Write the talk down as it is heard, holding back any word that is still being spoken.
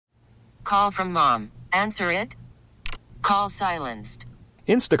Call from mom. Answer it. Call silenced.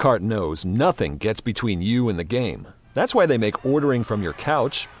 Instacart knows nothing gets between you and the game. That's why they make ordering from your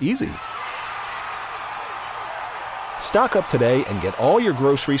couch easy. Stock up today and get all your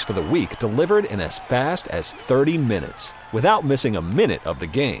groceries for the week delivered in as fast as 30 minutes without missing a minute of the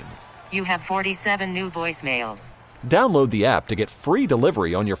game. You have 47 new voicemails. Download the app to get free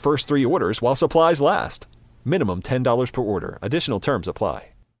delivery on your first 3 orders while supplies last. Minimum $10 per order. Additional terms apply.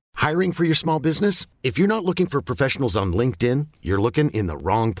 Hiring for your small business? If you're not looking for professionals on LinkedIn, you're looking in the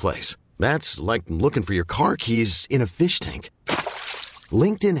wrong place. That's like looking for your car keys in a fish tank.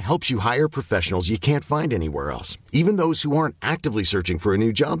 LinkedIn helps you hire professionals you can't find anywhere else, even those who aren't actively searching for a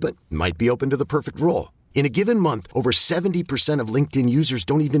new job but might be open to the perfect role. In a given month, over 70% of LinkedIn users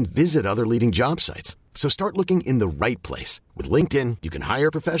don't even visit other leading job sites. So start looking in the right place. With LinkedIn, you can hire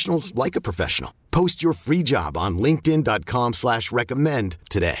professionals like a professional. Post your free job on linkedin.com/recommend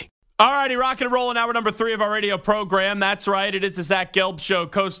today. All righty, rocking and rolling, hour number 3 of our radio program. That's right, it is the Zach Gelb Show,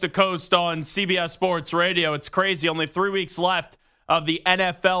 coast to coast on CBS Sports Radio. It's crazy, only 3 weeks left of the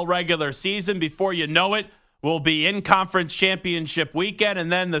NFL regular season. Before you know it, we'll be in conference championship weekend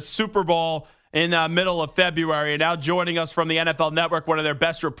and then the Super Bowl in the middle of February. And now joining us from the NFL Network, one of their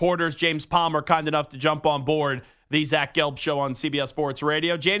best reporters, James Palmer, kind enough to jump on board the Zach Gelb Show on CBS Sports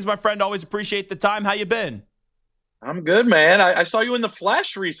Radio. James, my friend, always appreciate the time. How you been? I'm good, man. I saw you in the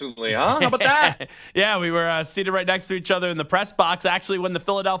flesh recently, huh? How about that? Yeah, we were seated right next to each other in the press box. Actually, when the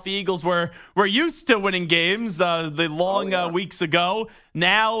Philadelphia Eagles were used to winning games the long weeks ago.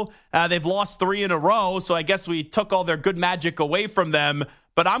 Now they've lost 3 in a row, so I guess we took all their good magic away from them.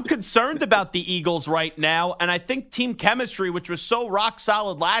 But I'm concerned about the Eagles right now, and I think team chemistry, which was so rock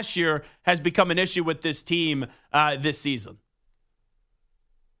solid last year, has become an issue with this team this season.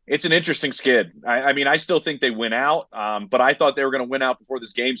 It's an interesting skid. I mean, I still think they win out, but I thought they were going to win out before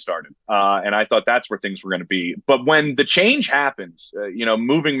this game started, and I thought that's where things were going to be. But when the change happens,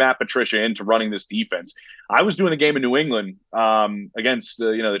 moving Matt Patricia into running this defense, I was doing the game in New England against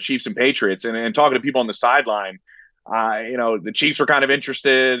the Chiefs and Patriots, and talking to people on the sideline. The Chiefs were kind of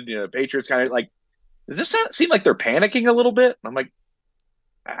interested. Patriots kind of like, does this seem like they're panicking a little bit? I'm like,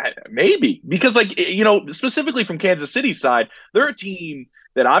 maybe, because specifically from Kansas City's side, they're a team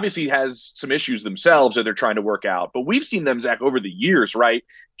that obviously has some issues themselves that they're trying to work out. But we've seen them, Zach, over the years, right,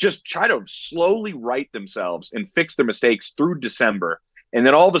 just try to slowly right themselves and fix their mistakes through December. And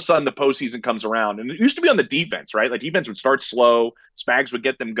then all of a sudden the postseason comes around. And it used to be on the defense, right? Like defense would start slow, Spags would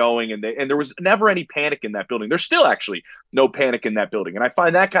get them going, and there was never any panic in that building. There's still actually no panic in that building. And I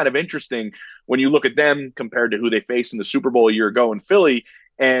find that kind of interesting when you look at them compared to who they faced in the Super Bowl a year ago in Philly.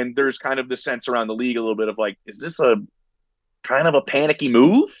 And there's kind of the sense around the league a little bit of like, is this a kind of a panicky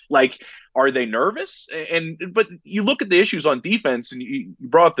move? Like, are they nervous? But you look at the issues on defense, and you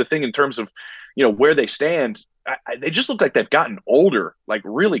brought up the thing in terms of, where they stand. They just look like they've gotten older, like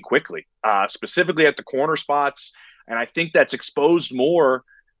really quickly, specifically at the corner spots. And I think that's exposed more,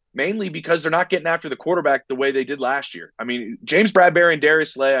 mainly because they're not getting after the quarterback the way they did last year. I mean, James Bradbury and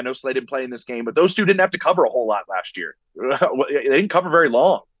Darius Slay, I know Slay didn't play in this game, but those two didn't have to cover a whole lot last year. They didn't cover very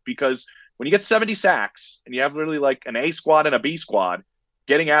long, because when you get 70 sacks and you have literally like an A squad and a B squad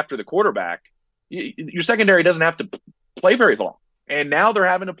getting after the quarterback, your secondary doesn't have to play very long. And now they're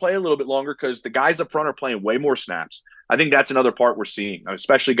having to play a little bit longer because the guys up front are playing way more snaps. I think that's another part we're seeing,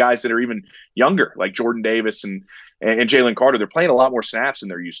 especially guys that are even younger, like Jordan Davis and Jalen Carter. They're playing a lot more snaps than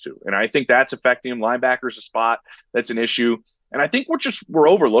they're used to. And I think that's affecting them. Linebackers a spot that's an issue. And I think we're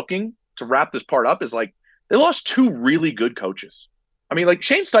overlooking, to wrap this part up, is like they lost 2 really good coaches. I mean, like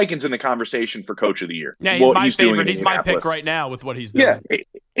Shane Steichen's in the conversation for Coach of the Year. Yeah, he's my favorite. He's my pick right now with what he's doing. Yeah,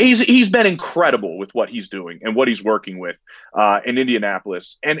 he's been incredible with what he's doing and what he's working with in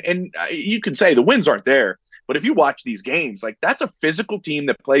Indianapolis. And you can say the wins aren't there, but if you watch these games, like that's a physical team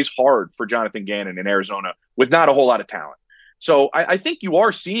that plays hard for Jonathan Gannon in Arizona with not a whole lot of talent. So I think you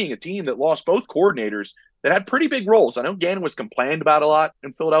are seeing a team that lost both coordinators that had pretty big roles. I know Gannon was complained about a lot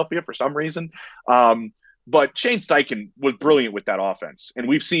in Philadelphia for some reason. But Shane Steichen was brilliant with that offense. And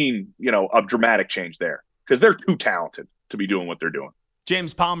we've seen, a dramatic change there because they're too talented to be doing what they're doing.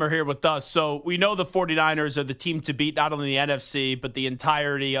 James Palmer here with us. So we know the 49ers are the team to beat, not only the NFC, but the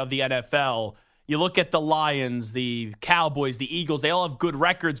entirety of the NFL. You look at the Lions, the Cowboys, the Eagles, they all have good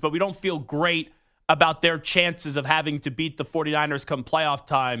records, but we don't feel great about their chances of having to beat the 49ers come playoff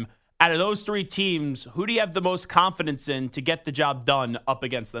time. Out of those 3 teams, who do you have the most confidence in to get the job done up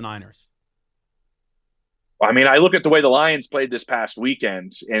against the Niners? I mean, I look at the way the Lions played this past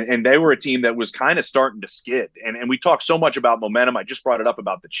weekend, and they were a team that was kind of starting to skid. And we talk so much about momentum. I just brought it up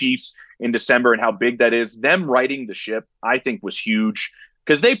about the Chiefs in December and how big that is. Them righting the ship, I think, was huge.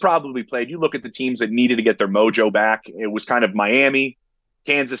 because they probably played. You look at the teams that needed to get their mojo back. It was kind of Miami,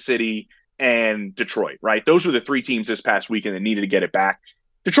 Kansas City, and Detroit, right? Those were the three teams this past weekend that needed to get it back.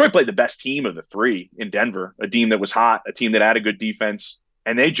 Detroit played the best team of the three in Denver, a team that was hot, a team that had a good defense,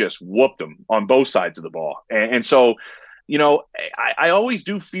 and they just whooped them on both sides of the ball. And so, I always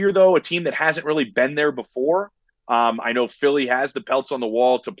do fear, though, a team that hasn't really been there before. I know Philly has the pelts on the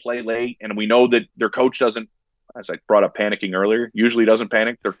wall to play late, and we know that their coach doesn't, as I brought up panicking earlier, usually doesn't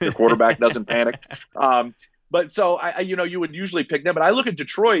panic. Their quarterback doesn't panic. But so, you would usually pick them. But I look at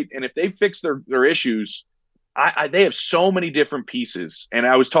Detroit, and if they fix their issues, they have so many different pieces. And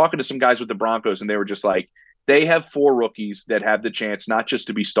I was talking to some guys with the Broncos, and they were just like, they have 4 rookies that have the chance not just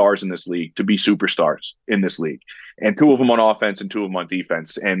to be stars in this league, to be superstars in this league. And 2 of them on offense and 2 of them on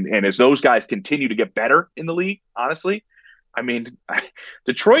defense. And as those guys continue to get better in the league, honestly, I mean,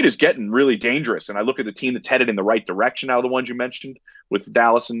 Detroit is getting really dangerous. And I look at the team that's headed in the right direction out of the ones you mentioned with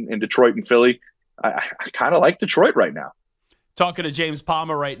Dallas and Detroit and Philly. I kind of like Detroit right now. Talking to James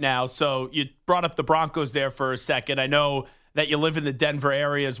Palmer right now. So you brought up the Broncos there for a second. I know that you live in the Denver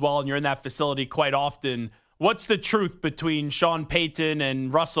area as well, and you're in that facility quite often. What's the truth between Sean Payton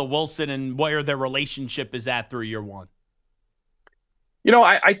and Russell Wilson and where their relationship is at through year one?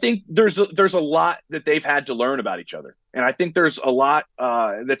 I think there's a lot that they've had to learn about each other. And I think there's a lot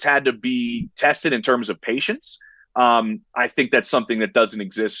that's had to be tested in terms of patience. I think that's something that doesn't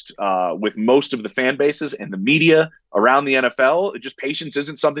exist with most of the fan bases and the media around the NFL. Just patience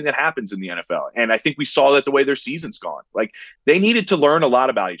isn't something that happens in the NFL. And I think we saw that the way their season's gone. Like, they needed to learn a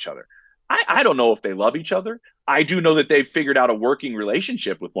lot about each other. I don't know if they love each other. I do know that they've figured out a working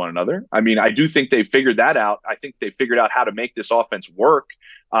relationship with one another. I mean, I do think they've figured that out. I think they figured out how to make this offense work.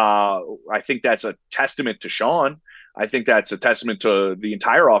 I think that's a testament to Sean. I think that's a testament to the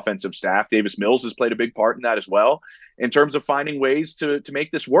entire offensive staff. Davis Mills has played a big part in that as well, in terms of finding ways to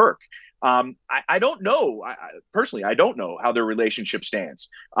make this work. I don't know. Personally, I don't know how their relationship stands.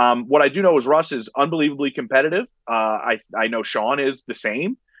 What I do know is Russ is unbelievably competitive. I know Sean is the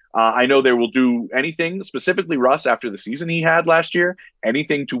same. I know they will do anything, specifically Russ, after the season he had last year,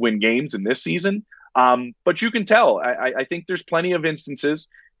 anything to win games in this season. But you can tell, I think there's plenty of instances,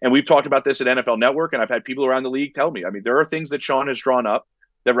 and we've talked about this at NFL Network, and I've had people around the league tell me, I mean, there are things that Sean has drawn up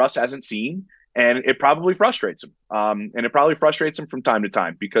that Russ hasn't seen, and it probably frustrates him. And it probably frustrates him from time to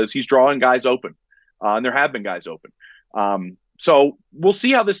time because he's drawing guys open, and there have been guys open. So we'll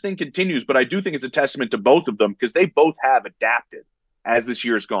see how this thing continues, but I do think it's a testament to both of them because they both have adapted as this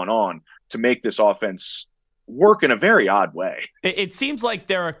year has gone on to make this offense work in a very odd way. It seems like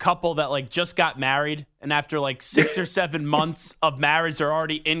they're a couple that just got married, and after 6 or 7 months of marriage, they're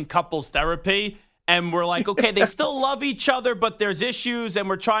already in couples therapy. And we're like, okay, they still love each other, but there's issues, and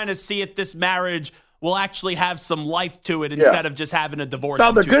we're trying to see if this marriage will actually have some life to it instead of just having a divorce.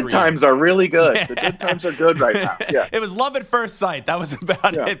 No, the good times are really good. Yeah. The good times are good right now. Yeah. It was love at first sight. That was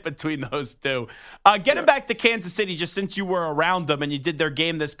about it between those two. Getting back to Kansas City, just since you were around them and you did their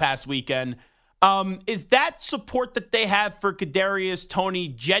game this past weekend, is that support that they have for Kadarius Toney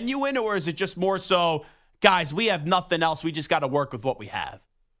genuine, or is it just more so, guys, we have nothing else, we just got to work with what we have?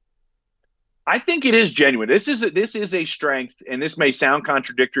 I think it is genuine. This is a strength, and this may sound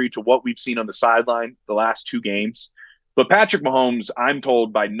contradictory to what we've seen on the sideline the last 2 games, but Patrick Mahomes, I'm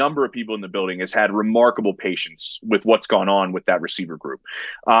told by a number of people in the building, has had remarkable patience with what's gone on with that receiver group.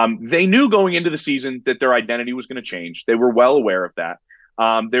 They knew going into the season that their identity was going to change. They were well aware of that.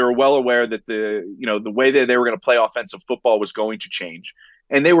 They were well aware that the way that they were going to play offensive football was going to change,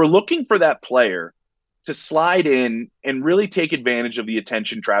 and they were looking for that player to slide in and really take advantage of the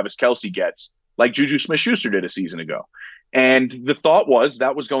attention Travis Kelce gets, like Juju Smith-Schuster did a season ago. And the thought was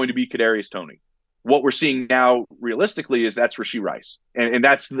that was going to be Kadarius Toney. What we're seeing now realistically is that's Rashee Rice. And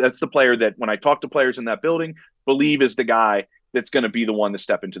that's the player that, when I talk to players in that building, believe is the guy that's going to be the one to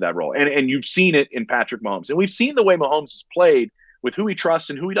step into that role. And you've seen it in Patrick Mahomes. And we've seen the way Mahomes has played with who he trusts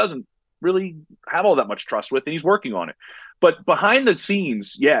and who he doesn't really have all that much trust with, and he's working on it. But behind the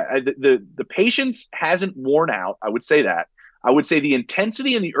scenes, the patience hasn't worn out. I would say that. I would say the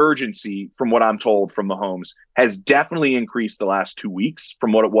intensity and the urgency, from what I'm told from Mahomes, has definitely increased the last 2 weeks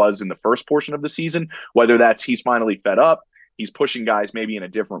from what it was in the first portion of the season, whether that's he's finally fed up, he's pushing guys maybe in a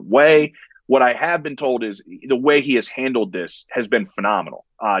different way. What I have been told is the way he has handled this has been phenomenal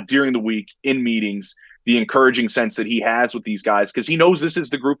during the week, in meetings, the encouraging sense that he has with these guys, because he knows this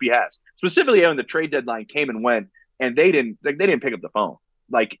is the group he has. Specifically when the trade deadline came and went, and they didn't pick up the phone.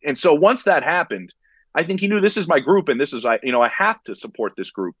 And so once that happened, I think he knew this is my group, and this is, I have to support this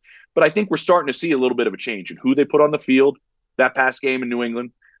group. But I think we're starting to see a little bit of a change in who they put on the field that past game in New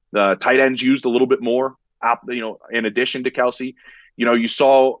England. The tight ends used a little bit more, in addition to Kelce. You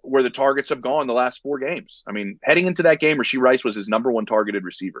saw where the targets have gone the last 4 games. I mean, heading into that game, Rashee Rice was his number 1 targeted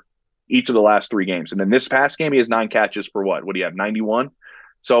receiver each of the last 3 games. And then this past game, he has 9 catches for what? What do you have, 91?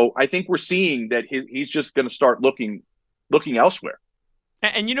 So I think we're seeing that he's just going to start looking elsewhere.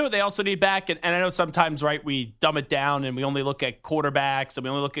 And they also need back, and I know sometimes, right, we dumb it down and we only look at quarterbacks and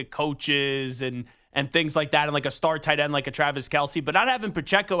we only look at coaches and things like that, and like a star tight end like a Travis Kelce. But not having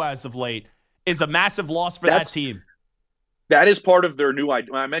Pacheco as of late is a massive loss for that team. That is part of their new –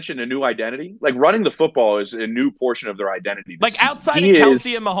 I mentioned a new identity. Like, running the football is a new portion of their identity. Like, outside of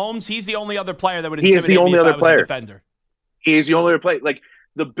Kelce and Mahomes, he's the only other player that would intimidate me if I was a defender. He is the only other player. Like,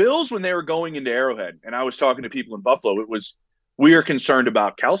 the Bills, when they were going into Arrowhead, and I was talking to people in Buffalo, it was – we are concerned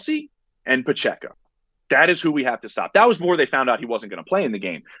about Kelce and Pacheco. That is who we have to stop. That was more they found out he wasn't going to play in the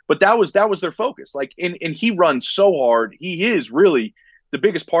game. But that was their focus. Like, and he runs so hard. He is really the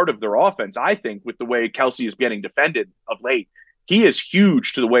biggest part of their offense, I think, with the way Kelce is getting defended of late. He is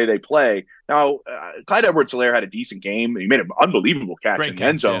huge to the way they play. Now, Clyde Edwards-Helaire had a decent game. He made an unbelievable catch in the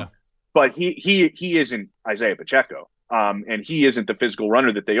end zone. Yeah. But he isn't Isaiah Pacheco. And he isn't the physical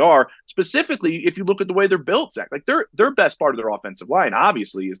runner that they are. Specifically, if you look at the way they're built, Zach, like their best part of their offensive line,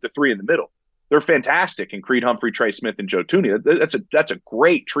 obviously, is the 3 in the middle. They're fantastic, and Creed Humphrey, Trey Smith, and Joe Tooney. That's a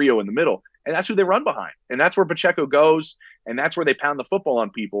great trio in the middle, and that's who they run behind, and that's where Pacheco goes, and that's where they pound the football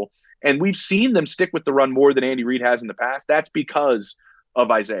on people. And we've seen them stick with the run more than Andy Reid has in the past. That's because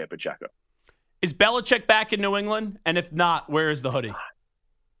of Isaiah Pacheco. Is Belichick back in New England? And if not, where is the hoodie?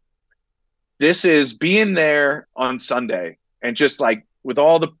 This is being there on Sunday, and just like with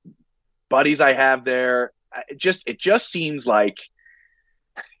all the buddies I have there, it just seems like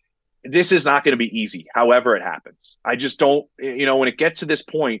this is not going to be easy, however it happens. I just don't, when it gets to this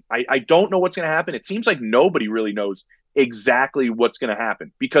point, I don't know what's going to happen. It seems like nobody really knows exactly what's going to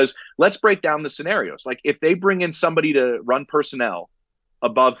happen, because let's break down the scenarios. Like, if they bring in somebody to run personnel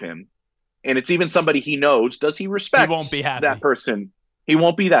above him, and it's even somebody he knows, does he respect he won't be happy. That person? He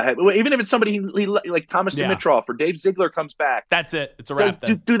won't be that happy. Even if it's somebody he like Thomas Dimitroff or Dave Ziegler comes back. That's it. It's a wrap.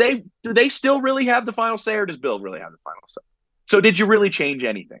 Do they still really have the final say, or does Bill really have the final say? So did you really change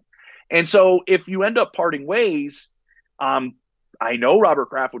anything? And so if you end up parting ways, I know Robert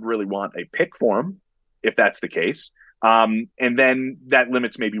Kraft would really want a pick for him if that's the case. And then that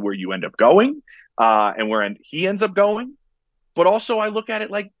limits maybe where you end up going and where he ends up going. But also I look at it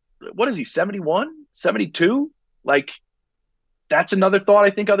like, what is he, 71, 72? Like, that's another thought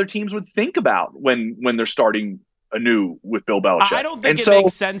I think other teams would think about when they're starting anew with Bill Belichick. I don't think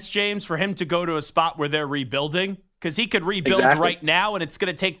makes sense, James, for him to go to a spot where they're rebuilding, because he could rebuild right now, and it's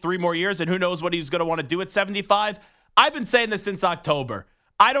going to take 3 more years, and who knows what he's going to want to do at 75. I've been saying this since October.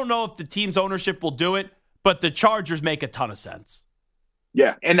 I don't know if the team's ownership will do it, but the Chargers make a ton of sense.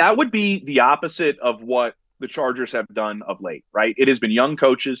 Yeah, and that would be the opposite of what the Chargers have done of late, right? It has been young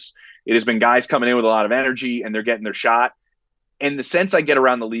coaches. It has been guys coming in with a lot of energy, and they're getting their shot. And the sense I get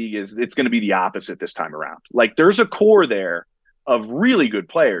around the league is it's going to be the opposite this time around. Like, there's a core there of really good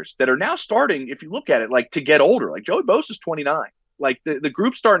players that are now starting, if you look at it, like, to get older. Like, Joey Bosa is 29. Like, the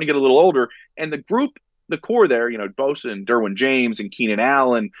group's starting to get a little older. And the core there, Bosa and Derwin James and Keenan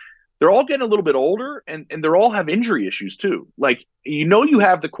Allen, they're all getting a little bit older, and they're all have injury issues too. Like, you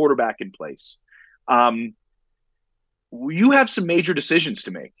have the quarterback in place. You have some major decisions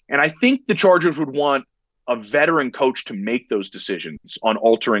to make. And I think the Chargers would want a veteran coach to make those decisions on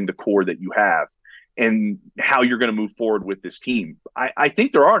altering the core that you have and how you're going to move forward with this team. I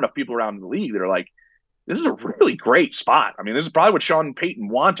think there are enough people around the league that are like, this is a really great spot. I mean, this is probably what Sean Payton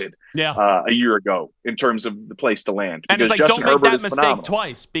wanted a year ago in terms of the place to land. And it's like, Justin don't make Herbert that mistake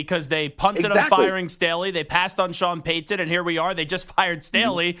twice, because they punted on firing Staley. They passed on Sean Payton, and here we are. They just fired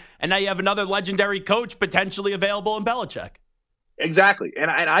Staley, and now you have another legendary coach potentially available in Belichick. Exactly.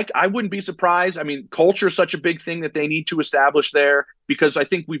 And I wouldn't be surprised. I mean, culture is such a big thing that they need to establish there, because I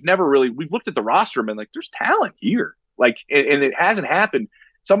think we've looked at the roster and been like, there's talent here. Like, and it hasn't happened.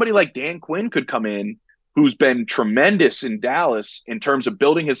 Somebody like Dan Quinn could come in, who's been tremendous in Dallas in terms of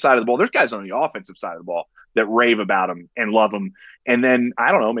building his side of the ball. There's guys on the offensive side of the ball that rave about him and love him. And then,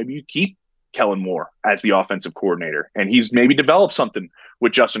 I don't know, maybe you keep Kellen Moore as the offensive coordinator, and he's maybe developed something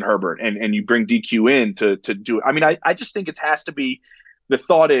with Justin Herbert, and you bring DQ in to do it. I mean, I just think it has to be, the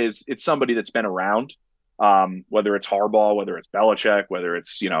thought is it's somebody that's been around, whether it's Harbaugh, whether it's Belichick, whether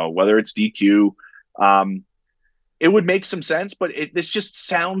it's DQ. It would make some sense, but this just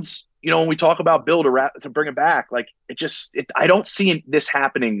sounds, when we talk about Bill to bring it back, like I don't see this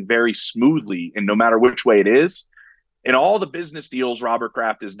happening very smoothly, and no matter which way it is. In all the business deals Robert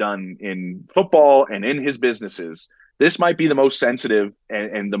Kraft has done in football and in his businesses, this might be the most sensitive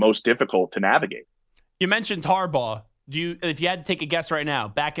and the most difficult to navigate. You mentioned Harbaugh. If you had to take a guess right now,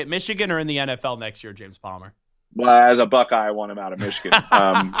 back at Michigan or in the NFL next year, James Palmer? Well, as a Buckeye, I want him out of Michigan.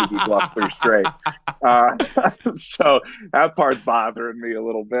 He's lost 3 straight. So that part's bothering me a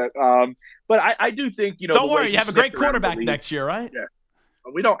little bit. But I do think, don't worry, you have a great quarterback next year, right? Yeah.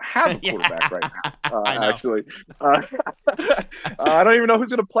 We don't have a quarterback right now, actually. I don't even know who's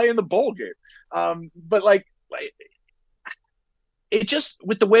going to play in the bowl game. But it just,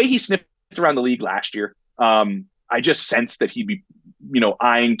 with the way he sniffed around the league last year, I just sensed that he'd be,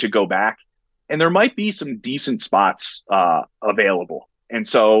 eyeing to go back. And there might be some decent spots available. And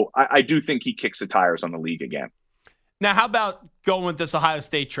so I do think he kicks the tires on the league again. Now, how about going with this Ohio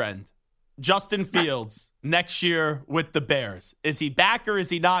State trend? Justin Fields next year with the Bears. Is he back or is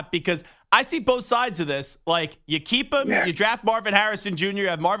he not? Because I see both sides of this. Like, you keep him, you draft Marvin Harrison Jr., you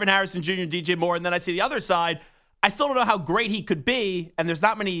have Marvin Harrison Jr., DJ Moore, and then I see the other side. I still don't know how great he could be, and there's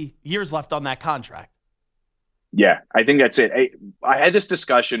not many years left on that contract. Yeah, I think that's it. I had this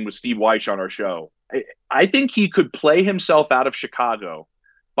discussion with Steve Weish on our show. I think he could play himself out of Chicago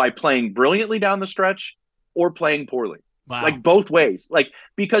by playing brilliantly down the stretch or playing poorly. Wow. Like both ways.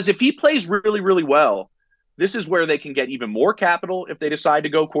 Because if he plays really, really well, this is where they can get even more capital if they decide to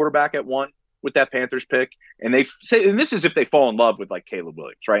go quarterback at 1 with that Panthers pick. And this is if they fall in love with Caleb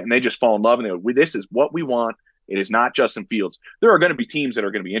Williams, right? And they just fall in love and they go, this is what we want. It is not Justin Fields. There are going to be teams that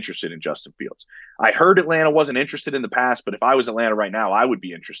are going to be interested in Justin Fields. I heard Atlanta wasn't interested in the past, but if I was Atlanta right now, I would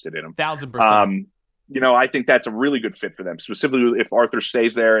be interested in him. 1,000%. I think that's a really good fit for them, specifically if Arthur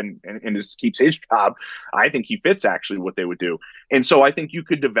stays there and keeps his job. I think he fits actually what they would do. And so I think you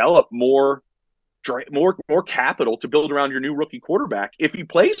could develop more capital to build around your new rookie quarterback. If he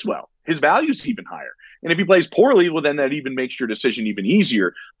plays well, his value's even higher. And if he plays poorly, well, then that even makes your decision even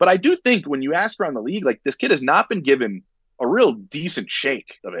easier. But I do think when you ask around the league, this kid has not been given a real decent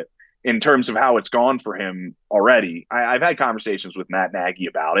shake of it in terms of how it's gone for him already. I've had conversations with Matt Nagy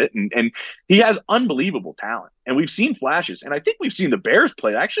about it, and he has unbelievable talent. And we've seen flashes. And I think we've seen the Bears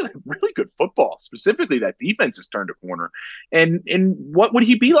play actually really good football. Specifically, that defense has turned a corner. And what would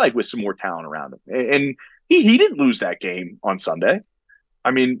he be like with some more talent around him? And he didn't lose that game on Sunday. I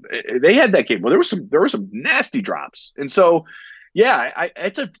mean, they had that game. Well, there were some nasty drops. And so, yeah,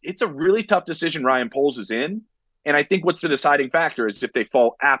 it's a really tough decision Ryan Poles is in. And I think what's the deciding factor is if they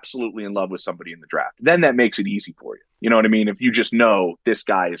fall absolutely in love with somebody in the draft. Then that makes it easy for you. You know what I mean? If you just know this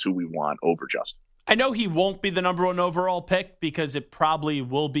guy is who we want over Justin. I know he won't be the number 1 overall pick because it probably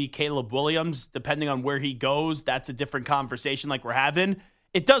will be Caleb Williams. Depending on where he goes, that's a different conversation like we're having.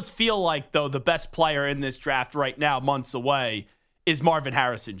 It does feel like, though, the best player in this draft right now, months away, is Marvin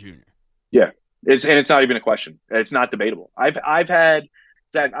Harrison Jr. Yeah, it's not even a question. It's not debatable. I've had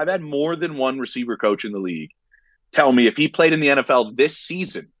more than one receiver coach in the league tell me if he played in the NFL this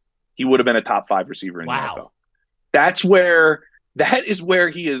season, he would have been a top 5 receiver in the NFL. That is where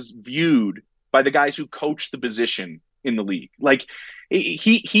he is viewed by the guys who coach the position in the league.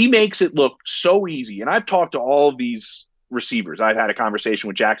 He makes it look so easy. And I've talked to all of these receivers. I've had a conversation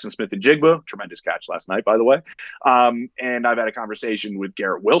with Jackson Smith and Jigba, tremendous catch last night, by the way. And I've had a conversation with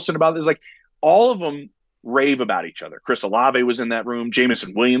Garrett Wilson about this. All of them rave about each other. Chris Olave was in that room.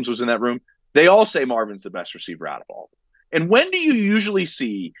 Jamison Williams was in that room. They all say Marvin's the best receiver out of all of them. And when do you usually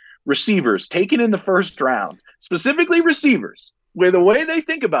see receivers taken in the first round, specifically receivers, where the way they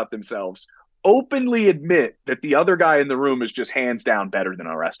think about themselves openly admit that the other guy in the room is just hands down better than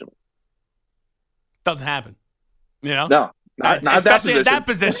the rest of them? Doesn't happen. No, not especially at that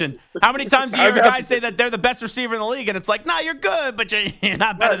position. How many times do you hear a guy say that they're the best receiver in the league, and it's like, nah, you're good, but you're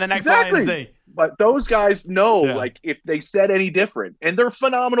not better than X, Y, and Z. But those guys know, if they said any different, and they're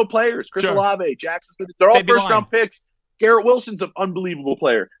phenomenal players. Chris Olave, Jackson Smith, they're all first-round picks. Garrett Wilson's an unbelievable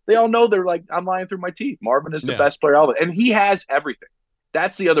player. They all know they're like, I'm lying through my teeth. Marvin is the best player out of it, and he has everything.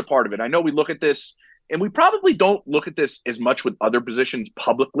 That's the other part of it. I know we look at this, and we probably don't look at this as much with other positions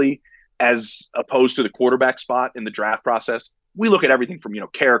publicly as opposed to the quarterback spot in the draft process. We look at everything from,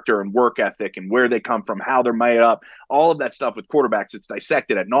 character and work ethic and where they come from, how they're made up, all of that stuff with quarterbacks. It's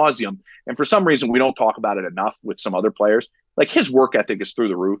dissected ad nauseum. And for some reason, we don't talk about it enough with some other players. His work ethic is through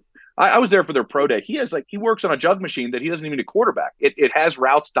the roof. I was there for their pro day. He works on a jug machine that he doesn't even need a quarterback. It has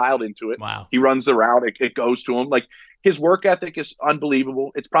routes dialed into it. Wow. He runs the route. It goes to him. His work ethic is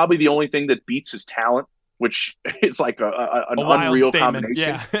unbelievable. It's probably the only thing that beats his talent, which is an unreal statement.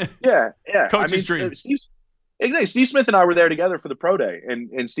 combination. Yeah. Coach's dream. Steve Smith and I were there together for the pro day,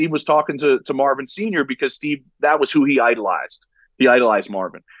 and Steve was talking to Marvin Sr. because Steve, that was who he idolized. He idolized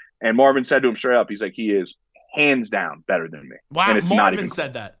Marvin. And Marvin said to him straight up, he's like, he is hands down better than me. Wow, and it's Marvin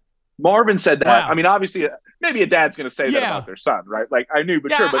said that. Marvin said that. Wow. I mean, obviously, maybe a dad's going to say that about their son, right? Like I knew,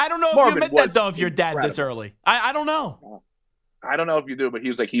 but sure. But I don't know if Marvin you admit that though. If your dad this early, I don't know. I don't know if you do, but he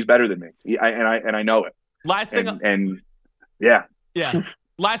was like, he's better than me, and I know it. Last thing, yeah.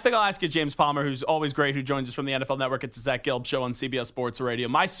 Last thing I'll ask you, James Palmer, who's always great, who joins us from the NFL Network. It's the Zach Gelb Show on CBS Sports Radio.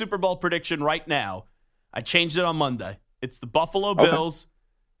 My Super Bowl prediction right now, I changed it on Monday. It's the Buffalo Bills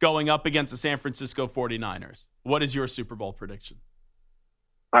going up against the San Francisco 49ers. What is your Super Bowl prediction?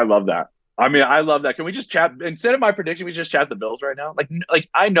 I love that. I mean, I love that. Can we just chat instead of my prediction? We just chat the Bills right now. Like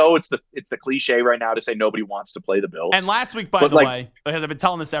I know it's the cliche right now to say nobody wants to play the Bills. And last week, by the way, because I've been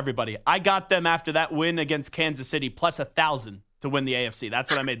telling this to everybody, I got them after that win against Kansas City plus 1,000 to win the AFC.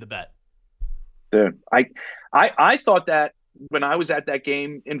 That's when I made the bet. Dude, I thought that when I was at that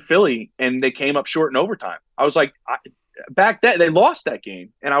game in Philly and they came up short in overtime. I was like, back then they lost that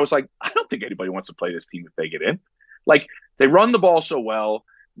game, and I was like, I don't think anybody wants to play this team if they get in. Like they run the ball so well.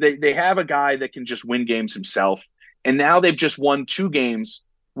 They have a guy that can just win games himself. And now they've just won 2 games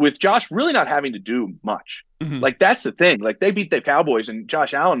with Josh really not having to do much. Mm-hmm. Like, that's the thing. Like, they beat the Cowboys, and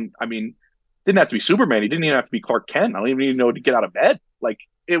Josh Allen, I mean, didn't have to be Superman. He didn't even have to be Clark Kent. I don't even know to get out of bed. Like,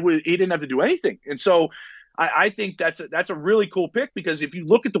 he didn't have to do anything. And so I think that's a really cool pick, because if you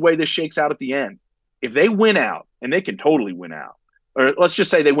look at the way this shakes out at the end, if they win out, and they can totally win out, or let's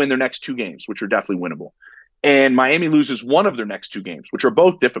just say they win their next 2 games, which are definitely winnable, and Miami loses one of their next 2 games, which are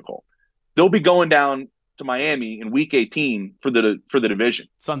both difficult, they'll be going down to Miami in Week 18 for the division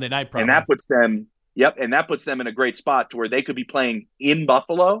Sunday night, probably. And that puts them in a great spot to where they could be playing in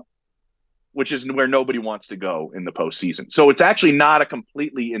Buffalo, which is where nobody wants to go in the postseason. So it's actually not a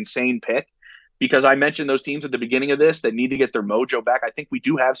completely insane pick, because I mentioned those teams at the beginning of this that need to get their mojo back. I think we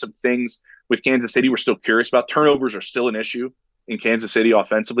do have some things with Kansas City we're still curious about. Turnovers are still an issue in Kansas City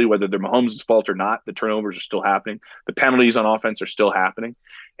offensively, whether they're Mahomes' fault or not. The turnovers are still happening. The penalties on offense are still happening.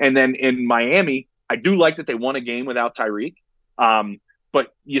 And then in Miami, I do like that they won a game without Tyreek.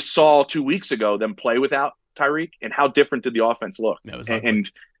 But you saw 2 weeks ago them play without Tyreek, and how different did the offense look?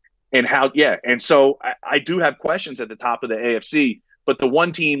 And how, and so I do have questions at the top of the AFC, but the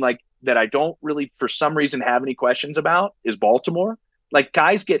one team like that I don't really, for some reason, have any questions about is Baltimore. Like,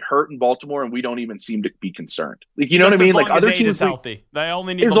 guys get hurt in Baltimore, and we don't even seem to be concerned. Like, you know what I mean? Like, other teams, healthy. They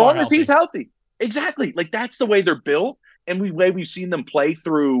only need as long as he's healthy. Exactly. Like, that's the way they're built, and we've seen them play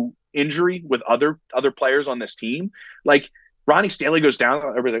through injury with other players on this team. Like, Ronnie Stanley goes down,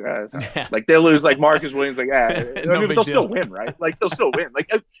 everybody's like, like they lose. Like Marcus Williams, like, they'll still win, right? Like, they'll still win.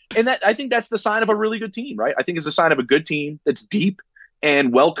 Like, and that, I think that's the sign of a really good team, right? I think it's a sign of a good team that's deep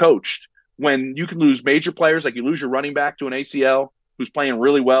and well coached. When you can lose major players, like you lose your running back to an ACL, who's playing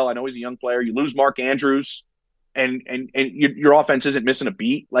really well. I know he's a young player. You lose Mark Andrews, and your offense isn't missing a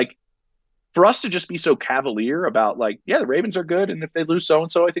beat. Like, for us to just be so cavalier about, like, yeah, the Ravens are good, and if they lose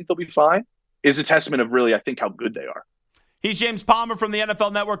so-and-so, I think they'll be fine, is a testament of really, I think, how good they are. He's James Palmer from the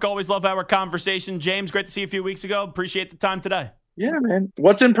NFL Network. Always love our conversation. James, great to see you a few weeks ago. Appreciate the time today. Yeah, man.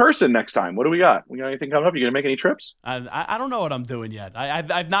 What's in person next time? What do we got? We got anything coming up? You going to make any trips? I don't know what I'm doing yet.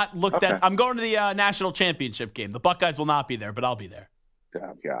 I've not looked at – I'm going to the national championship game. The Buckeyes will not be there, but I'll be there.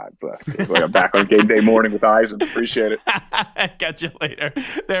 Oh, God. I'm back on game day morning with Eisen. Appreciate it. Catch you later.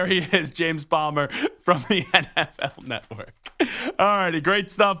 There he is, James Palmer from the NFL Network. All righty, great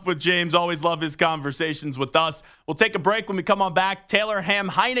stuff with James. Always love his conversations with us. We'll take a break. When we come on back, Taylor Ham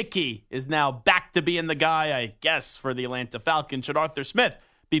Heineke is now back to being the guy, I guess, for the Atlanta Falcons. Should Arthur Smith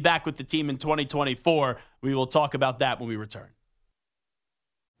be back with the team in 2024? We will talk about that when we return.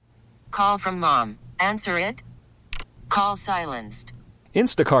 Call from mom. Answer it. Call silenced.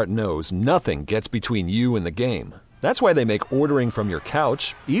 Instacart knows nothing gets between you and the game. That's why they make ordering from your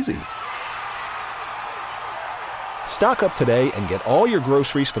couch easy. Stock up today and get all your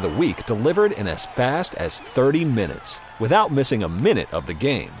groceries for the week delivered in as fast as 30 minutes without missing a minute of the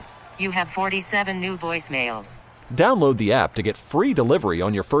game. You have 47 new voicemails. Download the app to get free delivery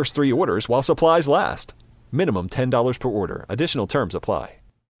on your first 3 orders while supplies last. Minimum $10 per order. Additional terms apply.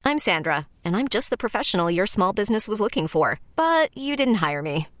 I'm Sandra, and I'm just the professional your small business was looking for. But you didn't hire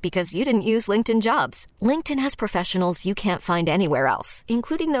me because you didn't use LinkedIn Jobs. LinkedIn has professionals you can't find anywhere else,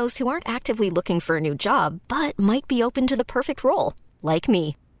 including those who aren't actively looking for a new job, but might be open to the perfect role, like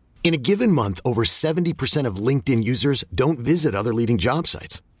me. In a given month, over 70% of LinkedIn users don't visit other leading job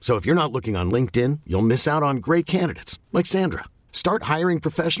sites. So if you're not looking on LinkedIn, you'll miss out on great candidates like Sandra. Start hiring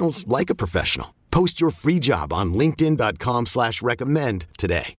professionals like a professional. Post your free job on linkedin.com/recommend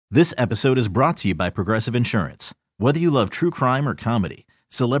today. This episode is brought to you by Progressive Insurance. Whether you love true crime or comedy,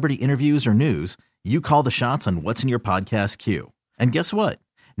 celebrity interviews or news, you call the shots on what's in your podcast queue. And guess what?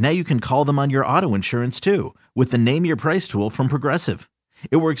 Now you can call them on your auto insurance too with the Name Your Price tool from Progressive.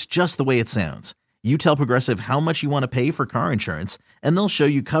 It works just the way it sounds. You tell Progressive how much you want to pay for car insurance, and they'll show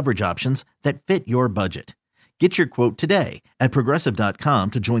you coverage options that fit your budget. Get your quote today at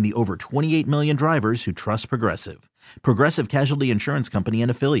Progressive.com to join the over 28 million drivers who trust Progressive. Progressive Casualty Insurance Company and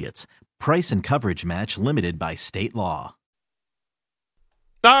Affiliates. Price and coverage match limited by state law.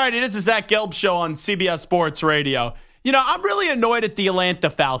 All right, it is the Zach Gelb Show on CBS Sports Radio. You know, I'm really annoyed at the Atlanta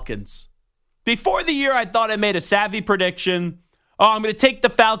Falcons. Before the year, I thought I made a savvy prediction. Oh, I'm going to take the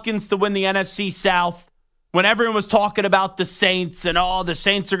Falcons to win the NFC South when everyone was talking about the Saints and, the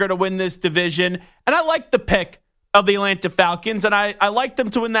Saints are going to win this division. And I like the pick of the Atlanta Falcons, and I like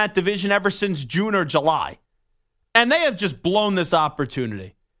them to win that division ever since June or July. And they have just blown this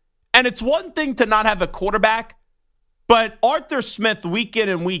opportunity. And it's one thing to not have a quarterback, but Arthur Smith, week in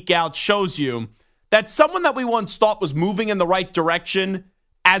and week out, shows you that someone that we once thought was moving in the right direction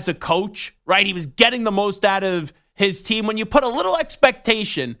as a coach, right? He was getting the most out of his team. When you put a little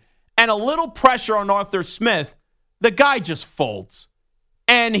expectation and a little pressure on Arthur Smith, the guy just folds.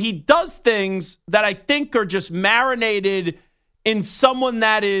 And he does things that I think are just marinated in someone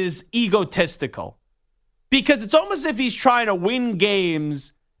that is egotistical. Because it's almost as if he's trying to win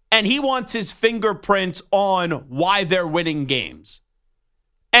games and he wants his fingerprints on why they're winning games.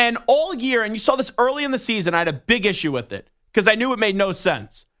 And all year, and you saw this early in the season, I had a big issue with it because I knew it made no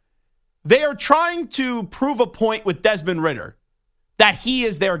sense. They are trying to prove a point with Desmond Ridder that he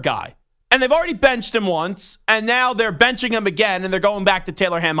is their guy. And they've already benched him once, and now they're benching him again, and they're going back to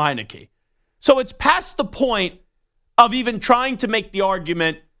Taylor Ham-Heineke. So it's past the point of even trying to make the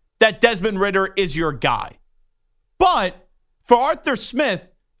argument that Desmond Ridder is your guy. But for Arthur Smith,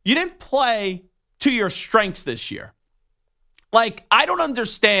 you didn't play to your strengths this year. Like, I don't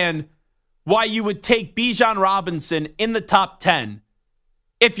understand why you would take Bijan Robinson in the top 10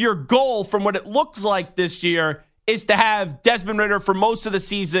 if your goal, from what it looks like this year, is to have Desmond Ridder for most of the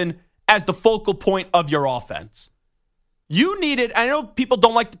season as the focal point of your offense. You needed, I know people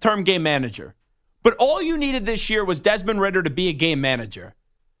don't like the term game manager, but all you needed this year was Desmond Ridder to be a game manager.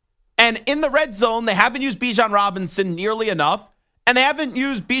 And in the red zone, they haven't used Bijan Robinson nearly enough, and they haven't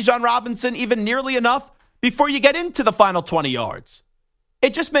used Bijan Robinson even nearly enough before you get into the final 20 yards.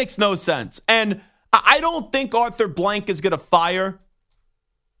 It just makes no sense. And I don't think Arthur Blank is going to fire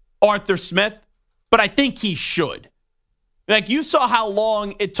Arthur Smith, but I think he should. Like, you saw how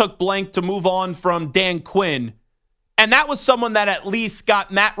long it took Blank to move on from Dan Quinn, and that was someone that at least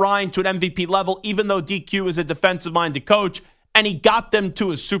got Matt Ryan to an MVP level, even though DQ is a defensive-minded coach, and he got them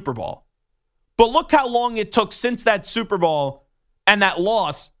to a Super Bowl. But look how long it took since that Super Bowl and that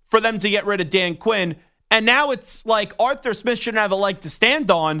loss for them to get rid of Dan Quinn. And now it's like Arthur Smith shouldn't have a leg to stand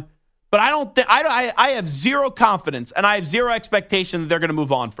on, but I don't think I have zero confidence and I have zero expectation that they're going to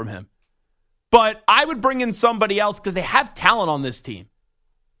move on from him. But I would bring in somebody else because they have talent on this team.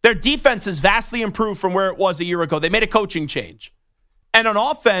 Their defense has vastly improved from where it was a year ago. They made a coaching change. And on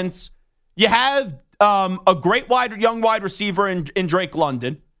offense, you have a great young wide receiver in Drake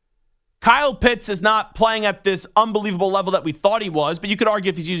London. Kyle Pitts is not playing at this unbelievable level that we thought he was, but you could argue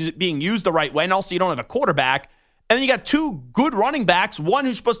if he's being used the right way. And also, you don't have a quarterback. And then you got two good running backs, one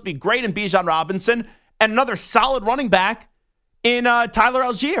who's supposed to be great in Bijan Robinson, and another solid running back in Tyler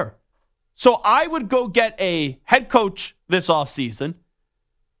Algier. So I would go get a head coach this offseason,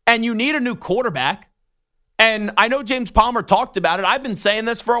 and you need a new quarterback. And I know James Palmer talked about it. I've been saying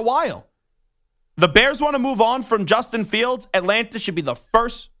this for a while. The Bears want to move on from Justin Fields. Atlanta should be the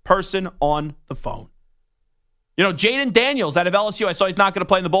first person on the phone. You know, Jaden Daniels out of LSU, I saw he's not going to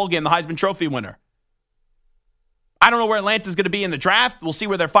play in the bowl game, the Heisman Trophy winner. I don't know where Atlanta's going to be in the draft. We'll see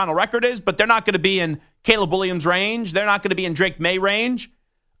where their final record is, but they're not going to be in Caleb Williams' range. They're not going to be in Drake May range.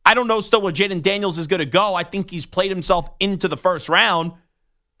 I don't know still where Jaden Daniels is going to go. I think he's played himself into the first round,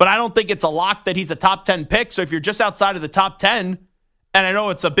 but I don't think it's a lock that he's a top 10 pick. So if you're just outside of the top 10, and I know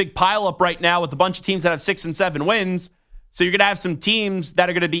it's a big pileup right now with a bunch of teams that have 6 and 7 wins, so you're going to have some teams that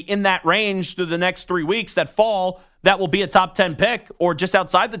are going to be in that range through the next 3 weeks that fall that will be a top 10 pick or just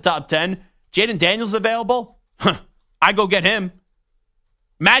outside the top 10. Jaden Daniels available? I go get him.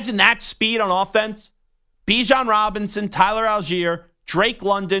 Imagine that speed on offense. Bijan Robinson, Tyler Algier, Drake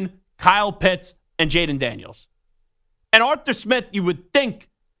London, Kyle Pitts, and Jaden Daniels. And Arthur Smith, you would think,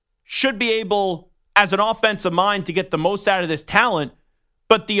 should be able, as an offensive mind, to get the most out of this talent,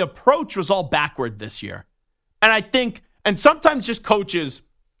 but the approach was all backward this year. And I think, and sometimes just coaches,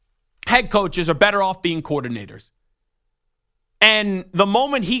 head coaches, are better off being coordinators. And the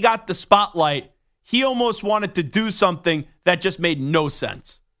moment he got the spotlight, he almost wanted to do something that just made no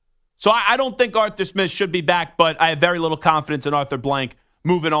sense. So I don't think Arthur Smith should be back, but I have very little confidence in Arthur Blank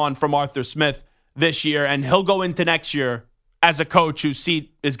moving on from Arthur Smith this year. And he'll go into next year as a coach whose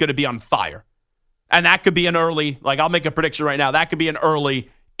seat is going to be on fire. And that could be an early, I'll make a prediction right now, that could be an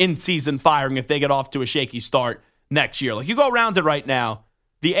early in-season firing if they get off to a shaky start next year. You go around it right now,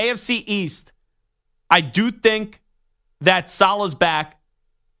 the AFC East, I do think that Salah's back.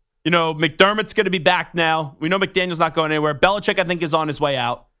 McDermott's going to be back now. We know McDaniel's not going anywhere. Belichick, I think, is on his way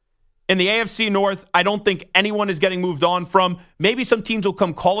out. In the AFC North, I don't think anyone is getting moved on from. Maybe some teams will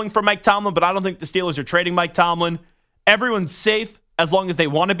come calling for Mike Tomlin, but I don't think the Steelers are trading Mike Tomlin. Everyone's safe as long as they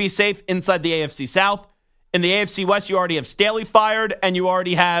want to be safe inside the AFC South. In the AFC West, you already have Staley fired, and you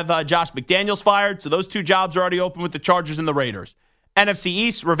already have Josh McDaniels fired. So those two jobs are already open with the Chargers and the Raiders. NFC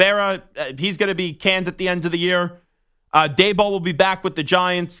East, Rivera, he's going to be canned at the end of the year. Daboll will be back with the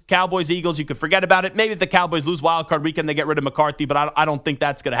Giants. Cowboys, Eagles, you could forget about it. Maybe if the Cowboys lose wild card weekend, they get rid of McCarthy, but I don't think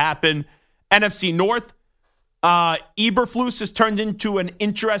that's going to happen. NFC North, Eberflus has turned into an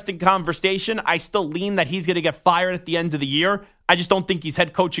interesting conversation. I still lean that he's going to get fired at the end of the year. I just don't think he's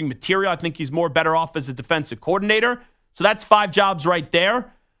head coaching material. I think he's more better off as a defensive coordinator. So that's 5 jobs right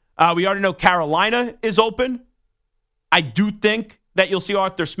there. We already know Carolina is open. I do think that you'll see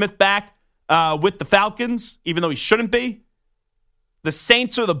Arthur Smith back with the Falcons, even though he shouldn't be. The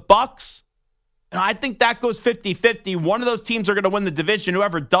Saints or the Bucks, and I think that goes 50-50. One of those teams are going to win the division.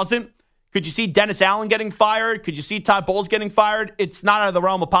 Whoever doesn't, could you see Dennis Allen getting fired? Could you see Todd Bowles getting fired? It's not out of the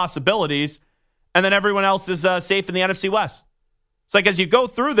realm of possibilities. And then everyone else is safe in the NFC West. So as you go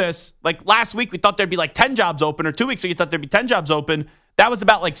through this, last week we thought there'd be 10 jobs open, or 2 weeks ago you thought there'd be 10 jobs open. That was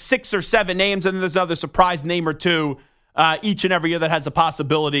about 6 or 7 names, and then there's another surprise name or two each and every year that has a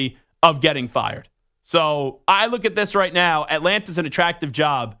possibility of getting fired. So I look at this right now. Atlanta's an attractive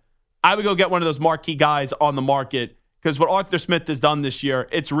job. I would go get one of those marquee guys on the market, because what Arthur Smith has done this year,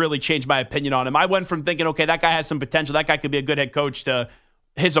 it's really changed my opinion on him. I went from thinking, okay, that guy has some potential, that guy could be a good head coach, to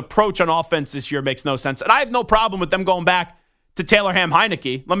his approach on offense this year makes no sense. And I have no problem with them going back to Taylor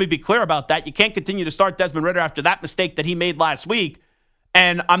Ham-Heineke. Let me be clear about that. You can't continue to start Desmond Ridder after that mistake that he made last week.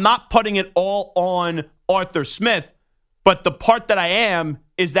 And I'm not putting it all on Arthur Smith, but the part that I am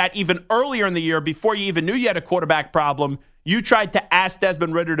is that even earlier in the year, before you even knew you had a quarterback problem, you tried to ask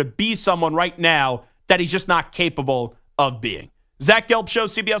Desmond Ridder to be someone right now that he's just not capable of being. Zach Gelb Show,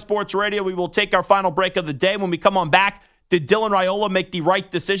 CBS Sports Radio. We will take our final break of the day. When we come on back, did Dylan Raiola make the right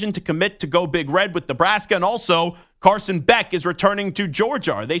decision to commit to go Big Red with Nebraska? And also, Carson Beck is returning to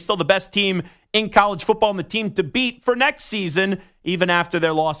Georgia. Are they still the best team in college football and the team to beat for next season, even after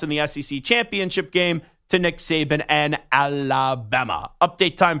their loss in the SEC championship game to Nick Saban and Alabama?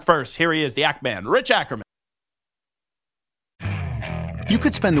 Update time first. Here he is, the Ackman, Rich Ackerman. You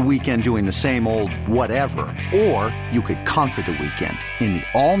could spend the weekend doing the same old whatever, or you could conquer the weekend in the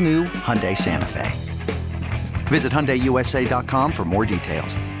all-new Hyundai Santa Fe. Visit HyundaiUSA.com for more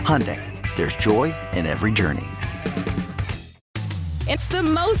details. Hyundai, there's joy in every journey. It's the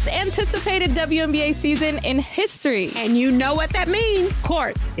most anticipated WNBA season in history. And you know what that means.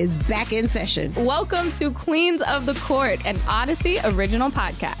 Court is back in session. Welcome to Queens of the Court, an Odyssey original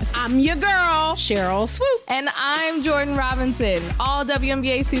podcast. I'm your girl, Cheryl Swoops. And I'm Jordan Robinson. All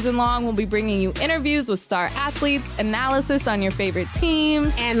WNBA season long, we'll be bringing you interviews with star athletes, analysis on your favorite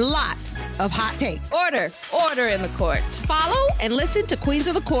teams, and lots of hot takes. Order in the court. Follow and listen to Queens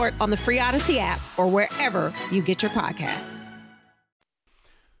of the Court on the free Odyssey app or wherever you get your podcasts.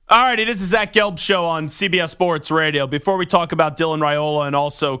 All right, it is the Zach Gelb Show on CBS Sports Radio. Before we talk about Dylan Raiola and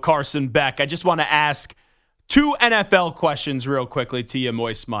also Carson Beck, I just want to ask 2 NFL questions real quickly to you,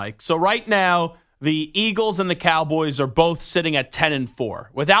 Moist Mike. So right now, the Eagles and the Cowboys are both sitting at 10-4.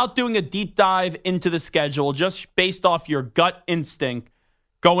 Without doing a deep dive into the schedule, just based off your gut instinct,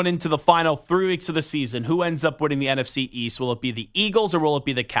 going into the final 3 weeks of the season, who ends up winning the NFC East? Will it be the Eagles or will it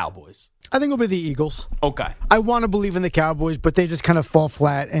be the Cowboys? I think it'll be the Eagles. Okay. I want to believe in the Cowboys, but they just kind of fall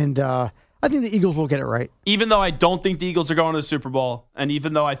flat, and I think the Eagles will get it right. Even though I don't think the Eagles are going to the Super Bowl, and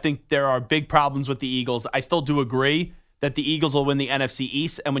even though I think there are big problems with the Eagles, I still do agree that the Eagles will win the NFC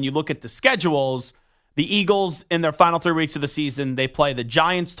East. And when you look at the schedules, the Eagles, in their final 3 weeks of the season, they play the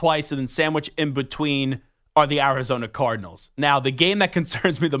Giants twice, and then sandwiched in between are the Arizona Cardinals. Now, the game that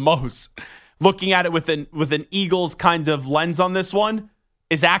concerns me the most, looking at it with an Eagles kind of lens on this one,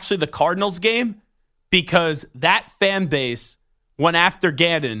 is actually the Cardinals game, because that fan base went after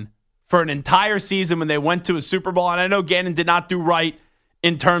Gannon for an entire season when they went to a Super Bowl. And I know Gannon did not do right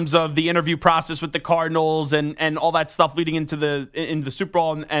in terms of the interview process with the Cardinals and all that stuff leading into the Super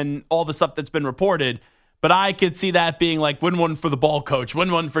Bowl and all the stuff that's been reported. But I could see that being like win one for the ball coach,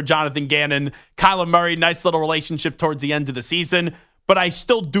 win one for Jonathan Gannon, Kyler Murray, nice little relationship towards the end of the season. But I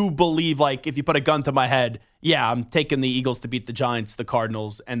still do believe, like, if you put a gun to my head, yeah, I'm taking the Eagles to beat the Giants, the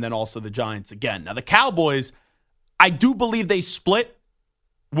Cardinals, and then also the Giants again. Now, the Cowboys, I do believe they split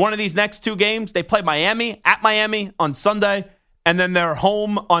one of these next two games, they play at Miami on Sunday, and then they're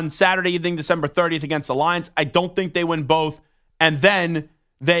home on Saturday evening, December 30th against the Lions. I don't think they win both. And then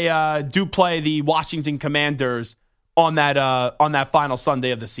they do play the Washington Commanders on that final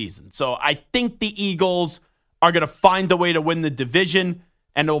Sunday of the season. So I think the Eagles are going to find a way to win the division,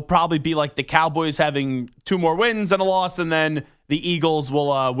 and it'll probably be like the Cowboys having 2 more wins and a loss, and then the Eagles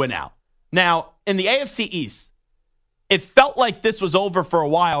will win out. Now, in the AFC East, it felt like this was over for a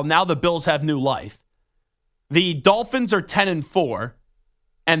while. Now the Bills have new life. The Dolphins are 10-4,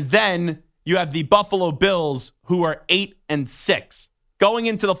 and then you have the Buffalo Bills, who are 8-6. Going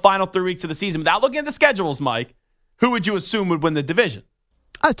into the final 3 weeks of the season, without looking at the schedules, Mike, who would you assume would win the division?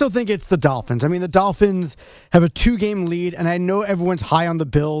 I still think it's the Dolphins. I mean, the Dolphins have a 2-game lead, and I know everyone's high on the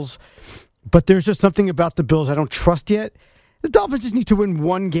Bills, but there's just something about the Bills I don't trust yet. The Dolphins just need to win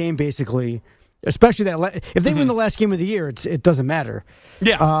one game, basically, especially if they win the last game of the year, it doesn't matter.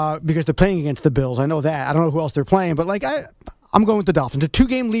 Yeah. Because they're playing against the Bills. I know that. I don't know who else they're playing, but I'm going with the Dolphins. A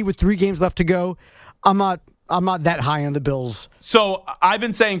 2-game lead with 3 games left to go. I'm not that high on the Bills. So I've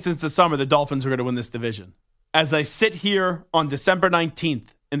been saying since the summer the Dolphins are going to win this division. As I sit here on December 19th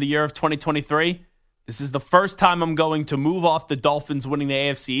in the year of 2023, this is the first time I'm going to move off the Dolphins winning the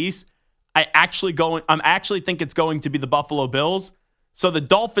AFC East. I'm actually think it's going to be the Buffalo Bills. So the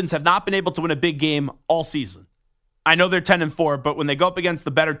Dolphins have not been able to win a big game all season. I know they're 10-4, but when they go up against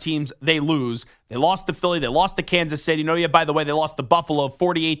the better teams, they lose. They lost to Philly. They lost to Kansas City. By the way, they lost to Buffalo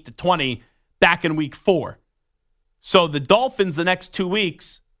 48-20 back in week 4. So the Dolphins the next 2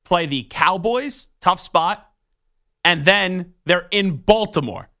 weeks play the Cowboys, tough spot, and then they're in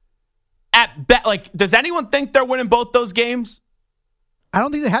Baltimore. Does anyone think they're winning both those games? I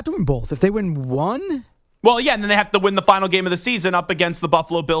don't think they have to win both. If they win one? Well, yeah, and then they have to win the final game of the season up against the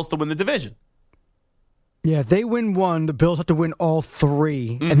Buffalo Bills to win the division. Yeah, if they win one, the Bills have to win all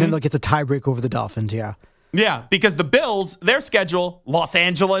 3, and then they'll get the tiebreak over the Dolphins, yeah. Yeah, because the Bills, their schedule, Los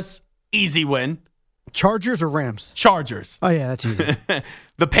Angeles, easy win. Chargers or Rams? Chargers. Oh, yeah, that's easy.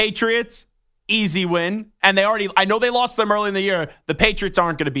 The Patriots, easy win. And I know they lost them early in the year. The Patriots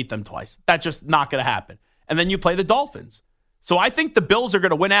aren't going to beat them twice. That's just not going to happen. And then you play the Dolphins. So I think the Bills are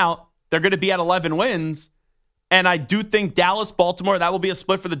going to win out. They're going to be at 11 wins. And I do think Dallas, Baltimore, that will be a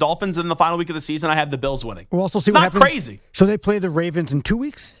split for the Dolphins. And in the final week of the season, I have the Bills winning. We'll also see it's what not happens. Crazy. So they play the Ravens in 2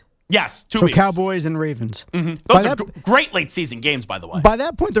 weeks? Yes, 2 weeks. So Cowboys and Ravens. Those are great late season games, by the way. By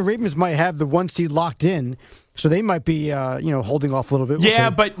that point, the Ravens might have the 1 seed locked in, so they might be holding off a little bit. We'll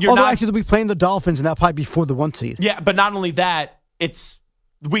see. But actually they'll be playing the Dolphins, and that'll probably be for the 1 seed. Yeah, but not only that, it's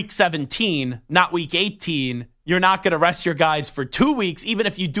week 17, not week 18. You're not going to rest your guys for 2 weeks, even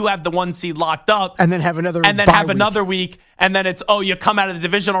if you do have the 1 seed locked up. And then have another another week. And then it's, you come out of the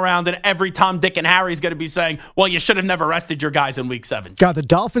divisional round, and every Tom, Dick, and Harry is going to be saying, well, you should have never rested your guys in week 17. God, the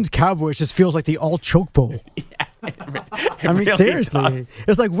Dolphins-Cowboys just feels like the all-choke bowl. I mean, really seriously. Does.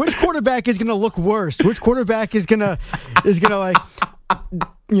 It's like, which quarterback is going to look worse? Which quarterback is going to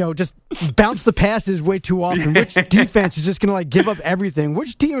just bounce the passes way too often? Which defense is just going to give up everything?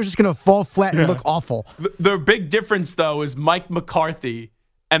 Which team is just going to fall flat and look awful? The big difference, though, is Mike McCarthy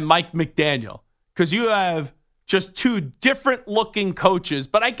and Mike McDaniel. Because you have just 2 different looking coaches,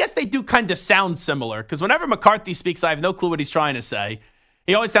 but I guess they do kind of sound similar. Because whenever McCarthy speaks, I have no clue what he's trying to say.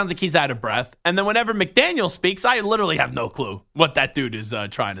 He always sounds like he's out of breath. And then whenever McDaniel speaks, I literally have no clue what that dude is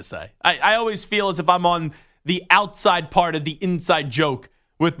trying to say. I always feel as if I'm on the outside part of the inside joke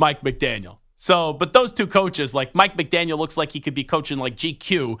with Mike McDaniel. So, but those 2 coaches, Mike McDaniel looks like he could be coaching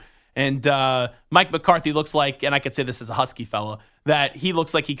GQ, and Mike McCarthy looks like, and I could say this as a Husky fella, that he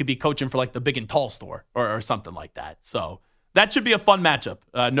looks like he could be coaching for the Big and Tall store or something like that. So that should be a fun matchup,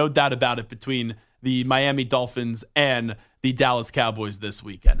 no doubt about it, between the Miami Dolphins and the Dallas Cowboys this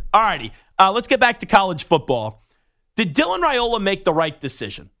weekend. All righty, let's get back to college football. Did Dylan Raiola make the right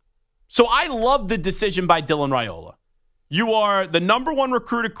decision? So I love the decision by Dylan Raiola. You are the number 1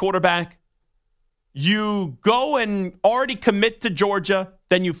 recruited quarterback. You go and already commit to Georgia.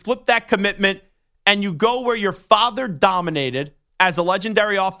 Then you flip that commitment and you go where your father dominated as a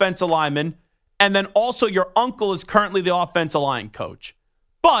legendary offensive lineman. And then also your uncle is currently the offensive line coach.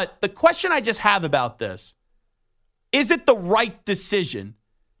 But the question I just have about this, is it the right decision?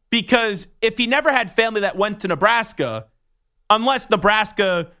 Because if he never had family that went to Nebraska, unless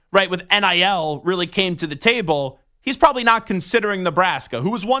Nebraska, with NIL really came to the table, he's probably not considering Nebraska, who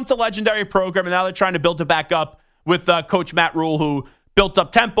was once a legendary program, and now they're trying to build it back up with Coach Matt Rule, who built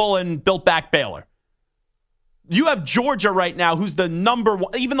up Temple and built back Baylor. You have Georgia right now, who's the number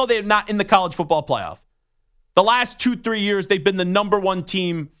 1, even though they're not in the college football playoff. The last 2-3 years, they've been the number 1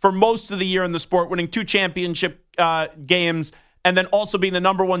 team for most of the year in the sport, winning 2 championship games and then also being the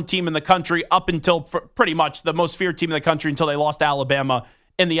number one team in the country up until pretty much the most feared team in the country until they lost to Alabama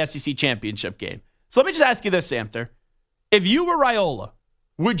in the SEC championship game. So let me just ask you this, Samter. If you were Raiola,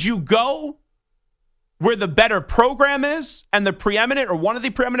 would you go where the better program is and the preeminent or one of the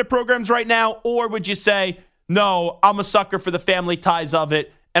preeminent programs right now, or would you say, no, I'm a sucker for the family ties of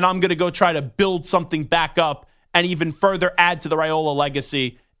it, and I'm going to go try to build something back up and even further add to the Raiola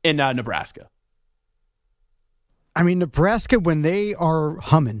legacy in Nebraska? I mean, Nebraska, when they are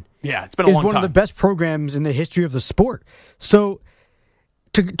humming, it's been a long time, is one of the best programs in the history of the sport. So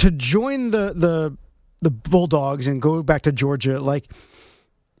to join the Bulldogs and go back to Georgia, like,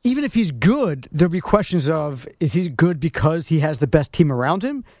 even if he's good, there'll be questions of, is he good because he has the best team around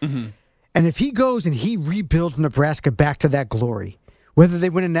him? Mm-hmm. And if he goes and he rebuilds Nebraska back to that glory, whether they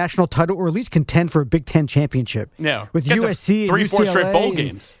win a national title or at least contend for a Big Ten championship, with USC and 3-4 straight bowl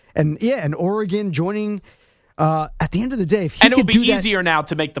games, and Oregon joining. At the end of the day, if he and it'll be easier now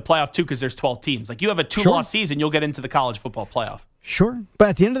to make the playoff too because there's 12 teams. Like, you have a 2-loss season, you'll get into the college football playoff. Sure, but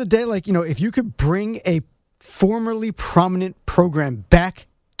at the end of the day, like, if you could bring a formerly prominent program back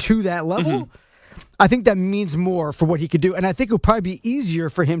to that level, I think that means more for what he could do. And I think it would probably be easier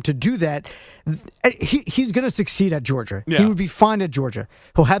for him to do that. He's going to succeed at Georgia. Yeah. He would be fine at Georgia.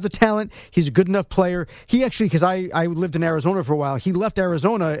 He'll have the talent. He's a good enough player. He actually, because I lived in Arizona for a while, he left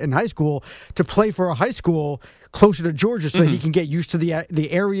Arizona in high school to play for a high school closer to Georgia so that he can get used to the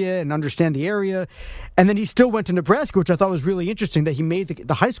area and understand the area. And then he still went to Nebraska, which I thought was really interesting, that he made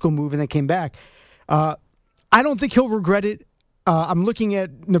the high school move and then came back. I don't think he'll regret it. I'm looking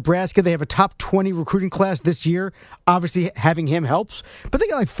at Nebraska. They have a top 20 recruiting class this year. Obviously, having him helps. But they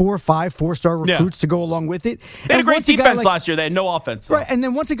got like 4 or 5 4-star recruits to go along with it. They had a great defense last year. They had no offense. Right, and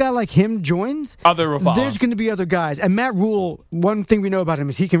then once a guy like him joins, there's going to be other guys. And Matt Rule, one thing we know about him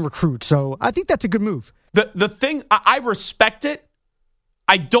is he can recruit. So I think that's a good move. The thing, I respect it.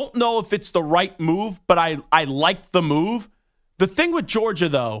 I don't know if it's the right move, but I like the move. The thing with Georgia,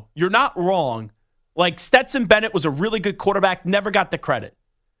 though, you're not wrong. Like, Stetson Bennett was a really good quarterback, never got the credit.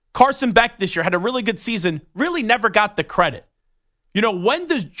 Carson Beck this year had a really good season, really never got the credit. When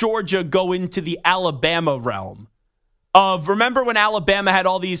does Georgia go into the Alabama realm of, remember when Alabama had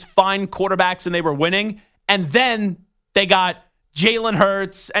all these fine quarterbacks and they were winning, and then they got Jalen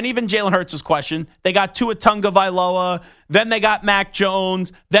Hurts, and even Jalen Hurts was questioned. They got Tua Tagovailoa, then they got Mac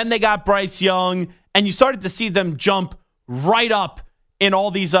Jones, then they got Bryce Young, and you started to see them jump right up in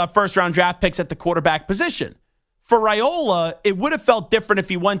all these first-round draft picks at the quarterback position. For Raiola, it would have felt different if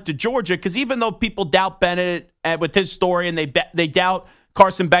he went to Georgia, because even though people doubt Bennett with his story and they doubt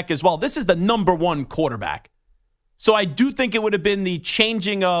Carson Beck as well, this is the number one quarterback. So I do think it would have been the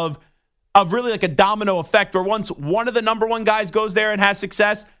changing of really like a domino effect, where once one of the number one guys goes there and has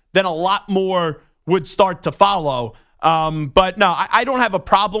success, then a lot more would start to follow. But no, I don't have a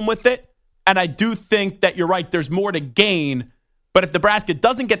problem with it, and I do think that you're right. There's more to gain. But if Nebraska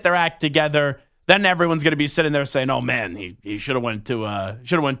doesn't get their act together, then everyone's going to be sitting there saying, "Oh man, he should have went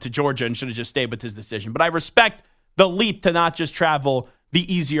to Georgia and should have just stayed with his decision." But I respect the leap to not just travel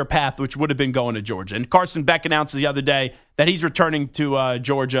the easier path, which would have been going to Georgia. And Carson Beck announced the other day that he's returning to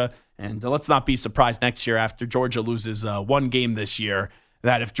Georgia. And let's not be surprised next year, after Georgia loses one game this year,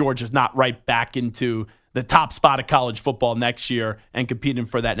 that if Georgia's not right back into the top spot of college football next year and competing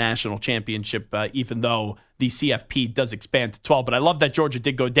for that national championship, even though the CFP does expand to 12. But I love that Georgia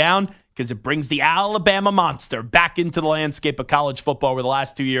did go down, because it brings the Alabama monster back into the landscape of college football, where the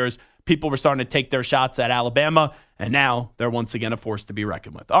last 2 years people were starting to take their shots at Alabama, and now they're once again a force to be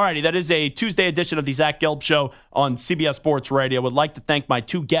reckoned with. All righty, that is a Tuesday edition of the Zach Gelb Show on CBS Sports Radio. Would like to thank my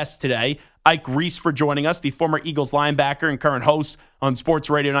two guests today, Ike Reese for joining us, the former Eagles linebacker and current host on Sports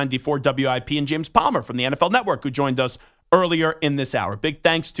Radio 94 WIP, and James Palmer from the NFL Network, who joined us earlier in this hour. Big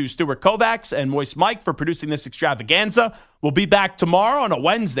thanks to Stuart Kovacs and Moist Mike for producing this extravaganza. We'll be back tomorrow on a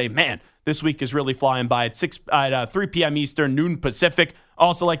Wednesday. Man, this week is really flying by at 3 p.m. Eastern, noon Pacific.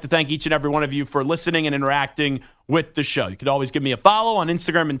 Also like to thank each and every one of you for listening and interacting with the show. You could always give me a follow on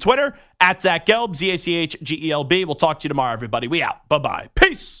Instagram and Twitter, at Zach Gelb, ZACHGELB. We'll talk to you tomorrow, everybody. We out. Bye-bye.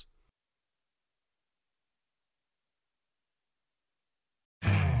 Peace.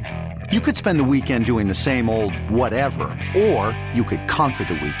 You could spend the weekend doing the same old whatever, or you could conquer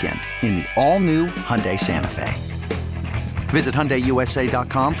the weekend in the all-new Hyundai Santa Fe. Visit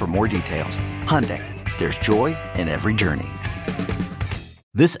HyundaiUSA.com for more details. Hyundai, there's joy in every journey.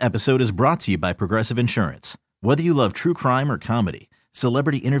 This episode is brought to you by Progressive Insurance. Whether you love true crime or comedy,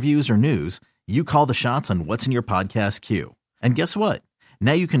 celebrity interviews or news, you call the shots on what's in your podcast queue. And guess what?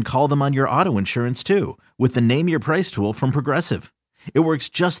 Now you can call them on your auto insurance too, with the Name Your Price tool from Progressive. It works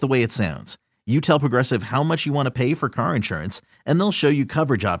just the way it sounds. You tell Progressive how much you want to pay for car insurance, and they'll show you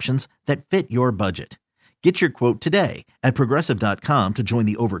coverage options that fit your budget. Get your quote today at Progressive.com to join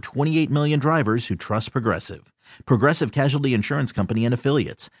the over 28 million drivers who trust Progressive. Progressive Casualty Insurance Company and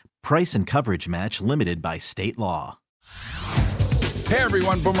Affiliates. Price and coverage match limited by state law. Hey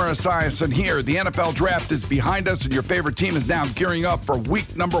everyone, Boomer Esiason here. The NFL Draft is behind us and your favorite team is now gearing up for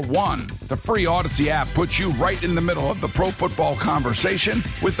week number 1. The free Odyssey app puts you right in the middle of the pro football conversation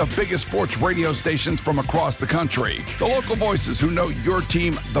with the biggest sports radio stations from across the country. The local voices who know your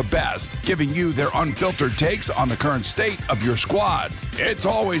team the best, giving you their unfiltered takes on the current state of your squad. It's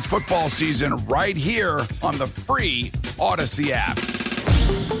always football season right here on the free Odyssey app.